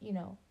that,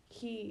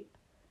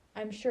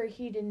 I'm sure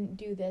he didn't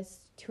do this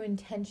to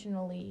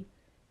intentionally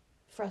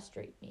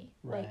frustrate me.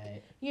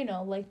 Right.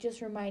 Like,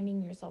 just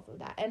reminding yourself of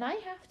that. And I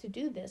have to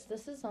do this.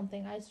 This is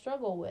something I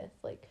struggle with.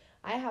 Like,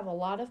 I have a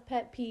lot of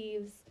pet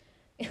peeves.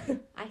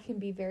 I can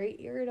be very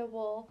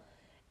irritable.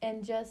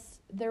 And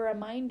just the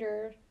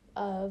reminder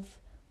of,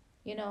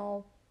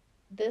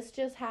 this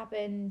just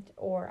happened,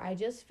 or I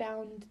just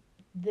found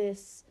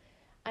this.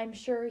 I'm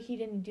sure he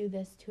didn't do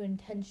this to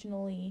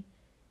intentionally,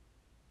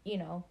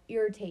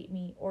 irritate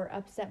me or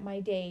upset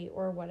my day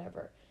or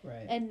whatever.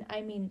 Right. And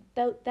I mean,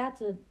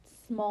 that's a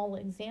small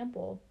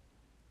example,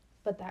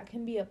 but that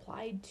can be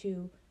applied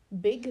to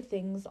big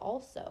things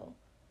also.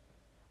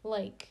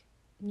 Like,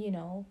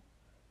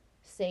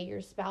 say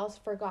your spouse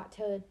forgot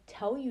to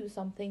tell you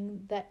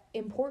something that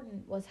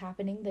important was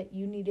happening that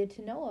you needed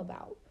to know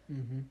about.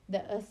 Mm-hmm.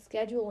 A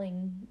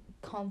scheduling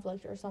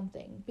conflict or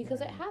something,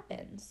 because it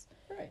happens.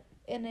 Right.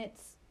 And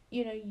it's,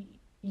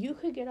 you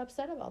could get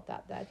upset about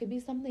that. That could be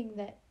something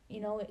that,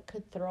 it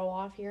could throw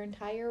off your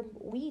entire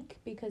week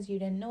because you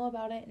didn't know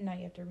about it and now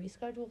you have to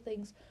reschedule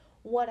things,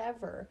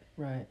 whatever.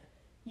 Right.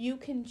 You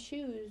can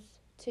choose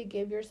to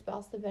give your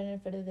spouse the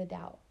benefit of the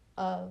doubt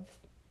of,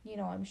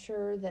 I'm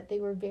sure that they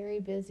were very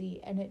busy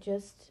and it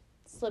just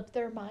slipped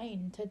their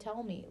mind to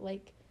tell me.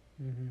 Like,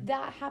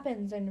 that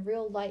happens in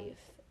real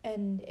life.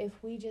 And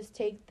if we just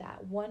take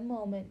that one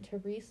moment to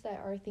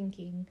reset our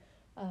thinking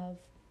of,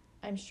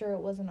 I'm sure it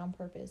wasn't on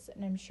purpose,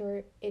 and I'm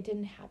sure it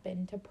didn't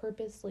happen to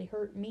purposely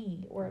hurt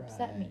me or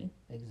upset me.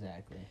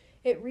 Exactly.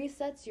 It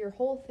resets your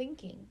whole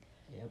thinking.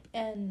 Yep.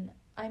 And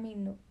I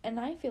mean, and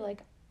I feel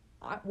like,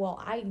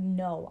 I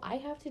know I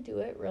have to do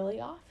it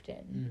really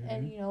often.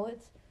 And,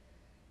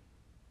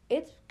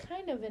 it's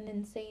kind of an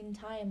insane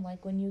time,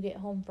 like when you get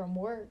home from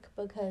work,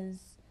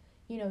 because,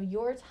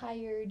 you're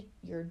tired,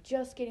 you're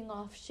just getting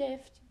off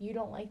shift, you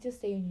don't like to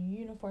stay in your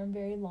uniform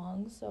very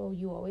long, so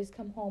you always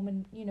come home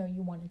and,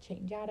 you want to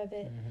change out of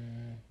it.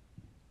 Mm-hmm.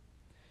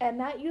 And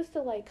that used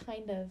to, like,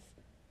 kind of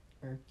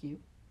irk you?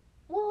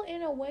 Well,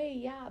 in a way,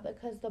 yeah,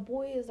 because the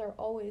boys are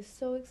always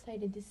so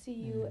excited to see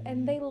you,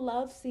 and they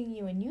love seeing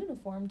you in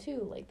uniform,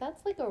 too. Like,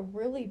 that's, like, a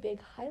really big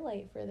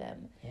highlight for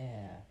them.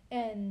 Yeah.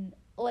 And,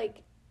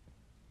 like,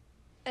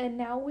 and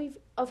now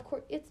of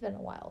course, it's been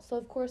a while, so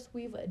of course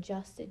we've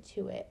adjusted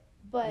to it.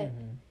 But,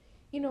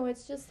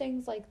 it's just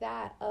things like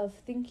that of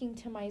thinking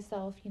to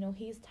myself,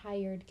 he's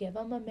tired, give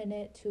him a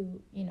minute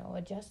to,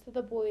 adjust to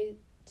the boy,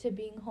 to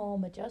being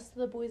home, adjust to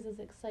the boys'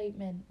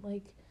 excitement,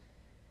 like,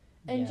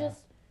 and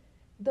just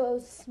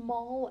those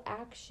small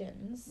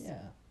actions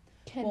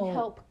can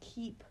help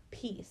keep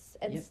peace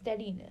and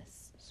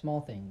steadiness.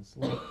 Small things,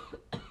 like,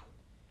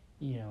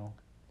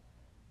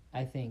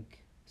 I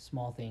think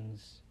small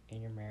things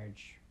in your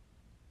marriage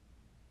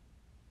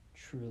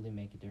truly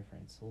make a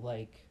difference.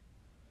 Like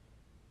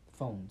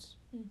phones,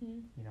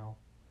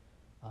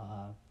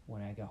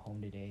 when I got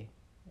home today,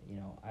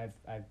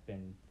 I've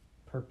been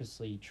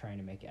purposely trying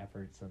to make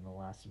efforts in the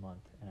last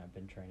month, and I've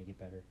been trying to get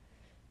better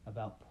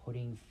about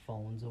putting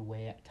phones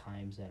away at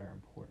times that are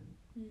important.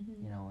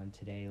 And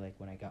today, like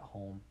when I got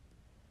home,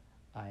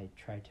 I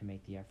tried to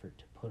make the effort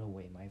to put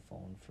away my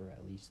phone for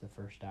at least the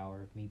first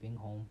hour of me being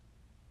home,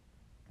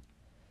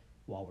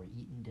 while we're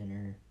eating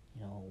dinner,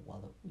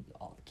 while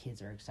all the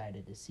kids are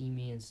excited to see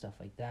me and stuff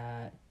like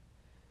that.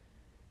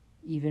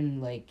 Even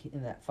like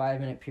in that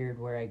 5-minute period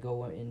where I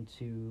go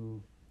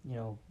into,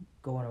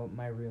 go into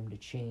my room to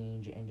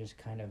change and just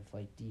kind of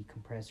like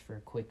decompress for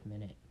a quick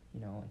minute,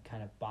 and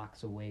kind of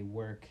box away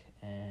work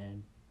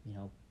and,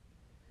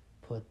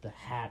 put the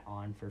hat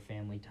on for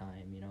family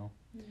time,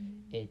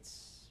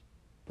 It's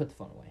put the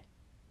phone away,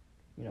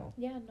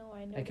 Yeah, no,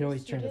 I know. I could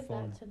always turn the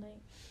phone.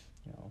 Tonight.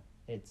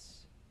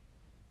 It's,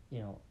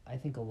 I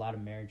think a lot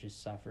of marriages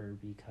suffer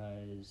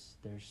because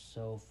they're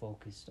so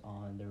focused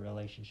on their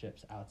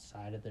relationships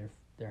outside of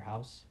their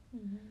house.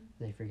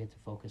 They forget to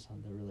focus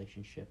on the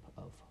relationship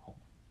of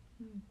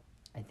home.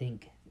 I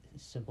think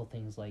simple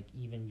things like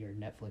even your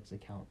Netflix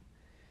account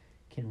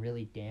can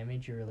really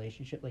damage your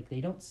relationship. Like,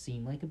 they don't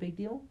seem like a big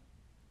deal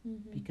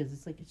because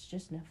it's like, it's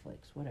just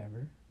Netflix,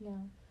 whatever. Yeah.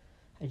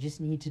 I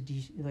just need to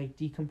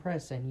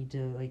decompress. I need to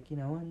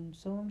and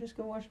so I'm just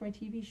gonna watch my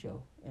TV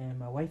show, and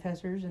my wife has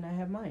hers and I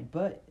have mine.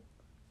 But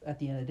at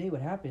the end of the day,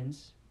 what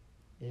happens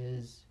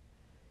is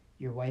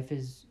your wife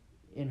is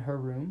in her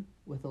room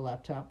with a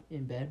laptop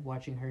in bed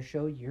watching her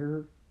show.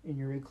 You're in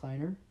your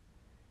recliner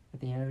at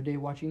the end of the day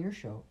watching your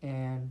show,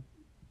 and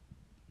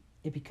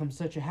it becomes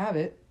such a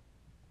habit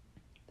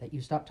that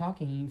you stop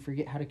talking and you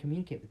forget how to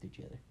communicate with each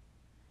other.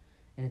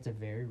 And it's a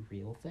very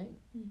real thing.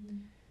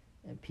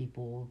 And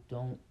people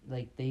don't,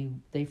 like,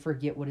 they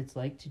forget what it's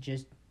like to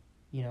just,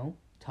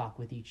 talk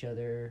with each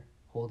other,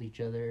 hold each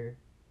other,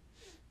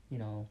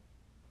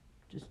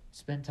 just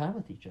spend time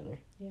with each other.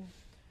 Yeah.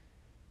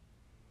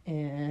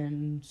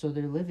 And so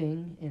they're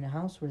living in a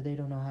house where they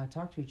don't know how to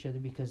talk to each other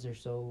because they're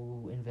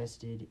so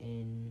invested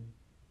in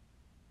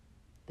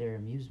their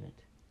amusement.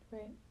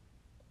 Right.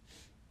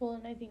 Well,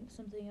 and I think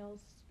something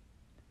else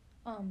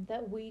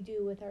that we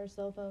do with our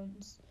cell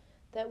phones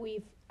that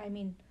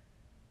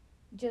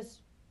just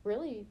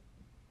really,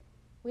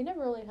 we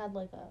never really had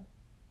like a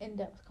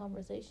in-depth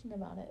conversation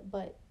about it,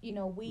 but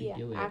we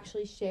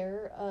actually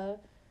share a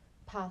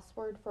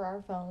password for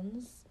our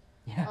phones.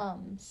 Yeah.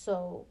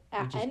 So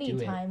at any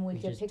time we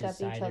could pick up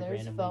each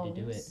other's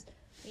phones.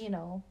 You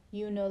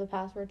know the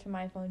password to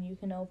my phone. You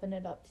can open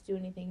it up to do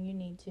anything you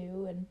need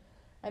to,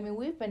 and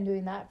we've been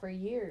doing that for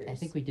years. I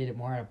think we did it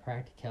more out of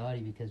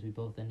practicality because we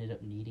both ended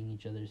up needing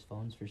each other's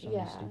phones for so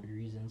many stupid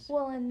reasons.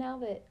 Well, and now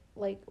that,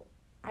 like,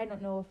 I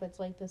don't know if it's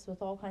like this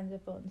with all kinds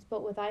of phones,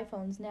 but with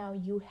iPhones now,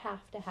 you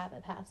have to have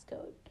a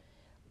passcode.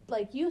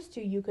 Like, used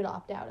to, you could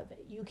opt out of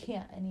it. You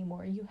can't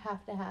anymore. You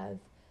have to have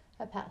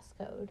a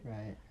passcode.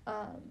 Right.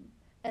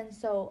 And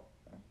so,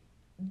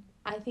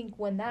 I think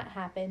when that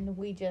happened,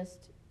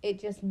 it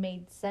just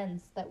made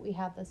sense that we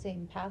have the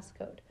same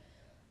passcode.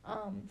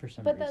 For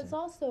some but reason. That's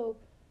also,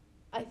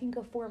 I think,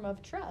 a form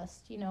of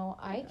trust.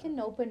 I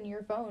can open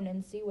your phone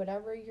and see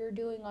whatever you're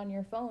doing on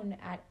your phone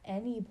at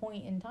any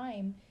point in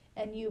time,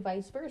 and you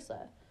vice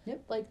versa.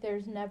 Yep. Like,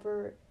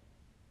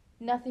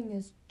 nothing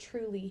is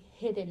truly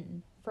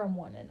hidden from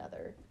one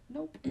another.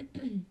 Nope.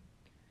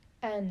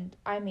 And,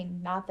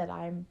 not that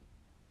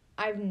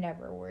I've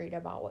never worried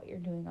about what you're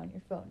doing on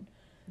your phone.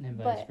 And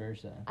vice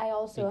versa. I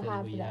also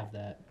have have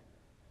that.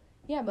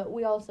 Yeah, but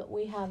we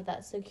have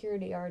that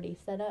security already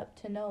set up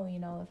to know,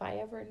 if I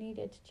ever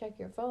needed to check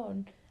your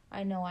phone,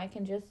 I know I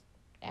can just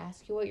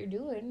ask you what you're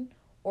doing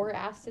or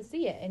ask to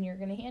see it and you're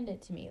going to hand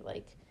it to me.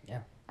 Like,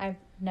 yeah. I've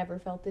never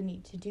felt the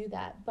need to do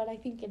that, but I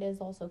think it is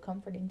also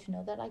comforting to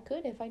know that I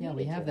could if I needed to. Yeah,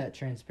 we have that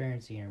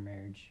transparency in our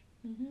marriage.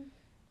 Mm-hmm.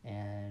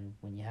 And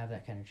when you have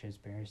that kind of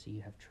transparency,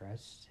 you have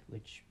trust,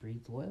 which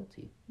breeds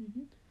loyalty.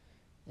 Mm-hmm.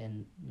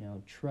 And,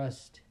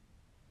 trust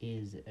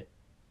is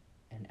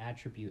an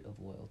attribute of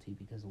loyalty,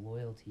 because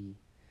loyalty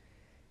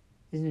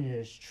isn't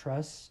just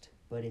trust,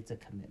 but it's a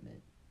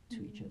commitment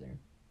to each other.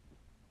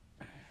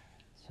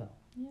 So,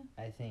 yeah.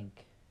 I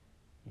think,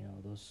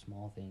 those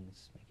small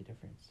things make a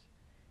difference.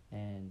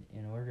 And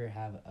in order to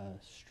have a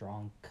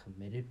strong,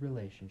 committed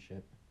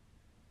relationship,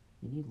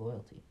 you need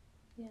loyalty.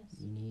 Yes.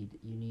 You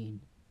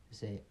need to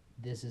say,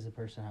 this is the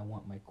person I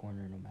want in my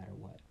corner no matter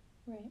what.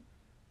 Right.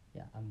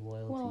 Yeah, I'm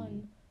loyal well, to you.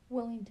 And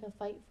willing to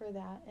fight for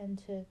that and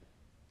to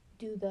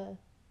do the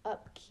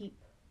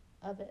upkeep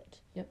of it.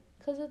 Yep.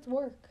 Because it's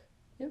work.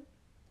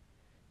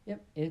 Yep,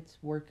 it's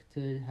work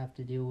to have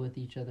to deal with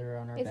each other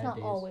on our bad days. It's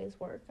not always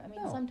work.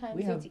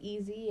 Sometimes it's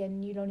easy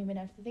and you don't even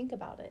have to think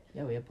about it.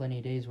 Yeah, we have plenty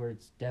of days where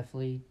it's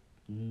definitely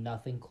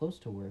nothing close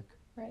to work.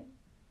 Right.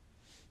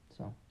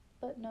 So.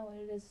 But no,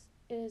 it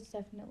is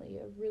definitely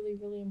a really,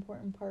 really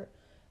important part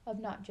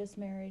of not just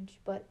marriage,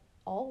 but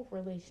all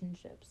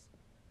relationships.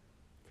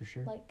 For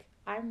sure. Like,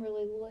 I'm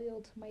really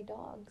loyal to my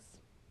dogs.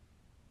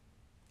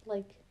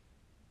 Like,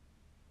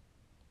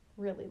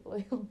 really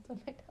loyal to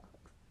my dogs.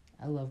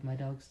 I love my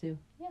dogs too.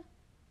 Yeah.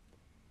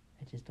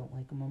 I just don't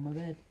like them on my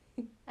bed.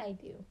 I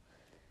do.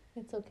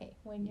 It's okay.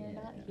 When you're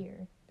not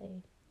here,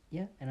 they...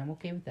 Yeah, and I'm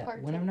okay with that.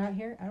 Partake. When I'm not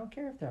here, I don't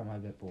care if they're on my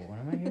bed, but when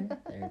I'm not here,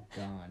 they're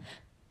gone.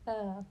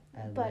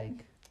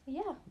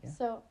 Yeah.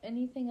 So,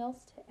 anything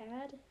else to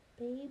add,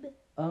 babe?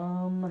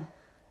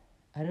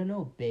 I don't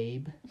know,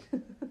 babe.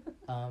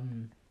 I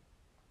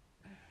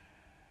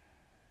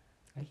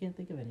can't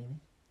think of anything.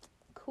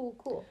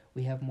 Cool.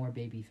 We have more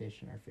baby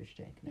fish in our fish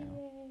tank now.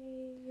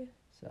 Yay.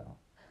 So.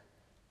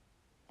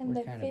 And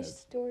the fish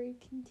story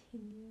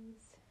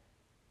continues.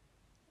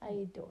 I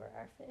adore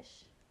our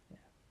fish. Yeah.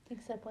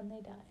 Except when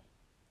they die.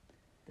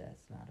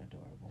 That's not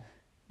adorable.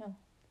 No.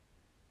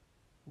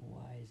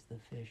 Why is the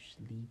fish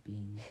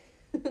sleeping?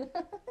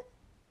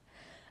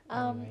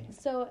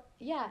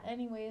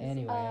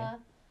 Anyway.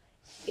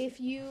 If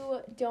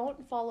you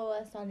don't follow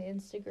us on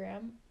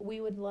Instagram,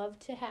 we would love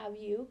to have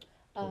you.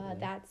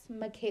 That's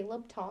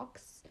McCaleb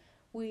Talks.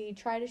 We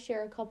try to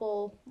share a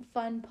couple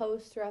fun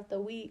posts throughout the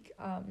week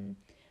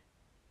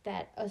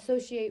that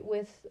associate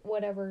with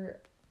whatever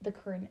the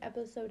current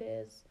episode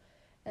is.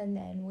 And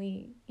then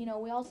we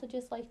also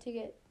just like to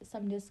get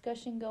some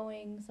discussion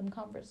going, some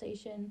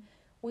conversation.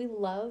 We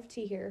love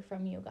to hear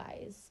from you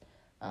guys.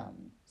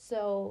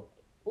 So,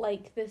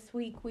 like this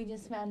week, we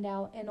just found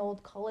out an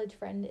old college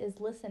friend is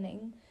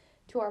listening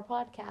to our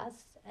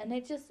podcast, and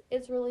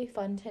it's really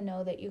fun to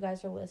know that you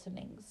guys are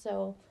listening.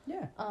 So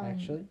yeah,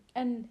 actually,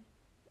 and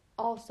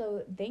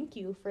also thank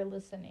you for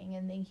listening,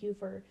 and thank you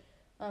for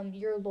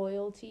your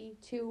loyalty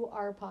to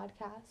our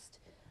podcast.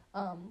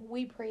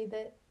 We pray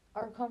that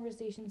our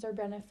conversations are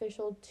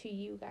beneficial to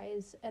you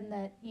guys, and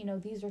that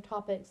these are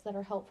topics that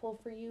are helpful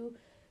for you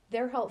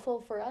they're helpful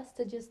for us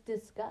to just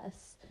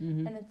discuss.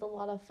 And it's a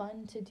lot of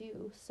fun to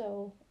do.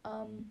 So,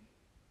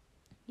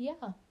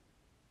 yeah.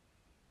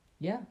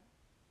 Yeah.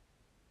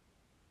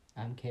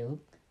 I'm Caleb.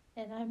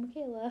 And I'm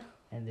Michaela.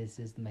 And this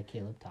is the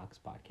McCaleb Talks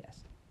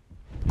podcast.